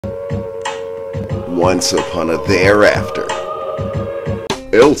once upon a thereafter.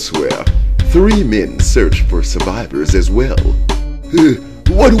 Elsewhere, 3 men search for survivors as well.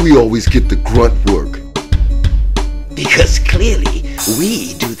 Why do we always get the grunt work? Because clearly,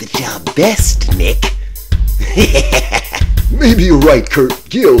 we do the job best, Nick. Maybe you're right, Kurt.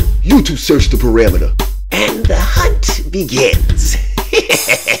 Gil, you two search the perimeter. And the hunt begins.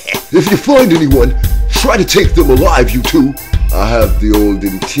 If you find anyone, try to take them alive, you two. I have the old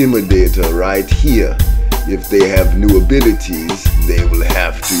intimidator right here. If they have new abilities, they will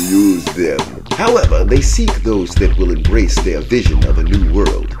have to use them. However, they seek those that will embrace their vision of a new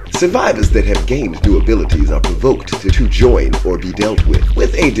world. Survivors that have gained new abilities are provoked to join or be dealt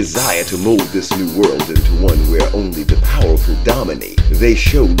with a desire to mold this new world into one where only the powerful dominate. They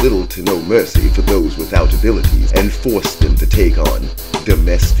show little to no mercy for those without abilities and force them to take on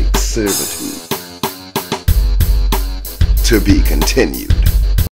domestic servitude. To be continued.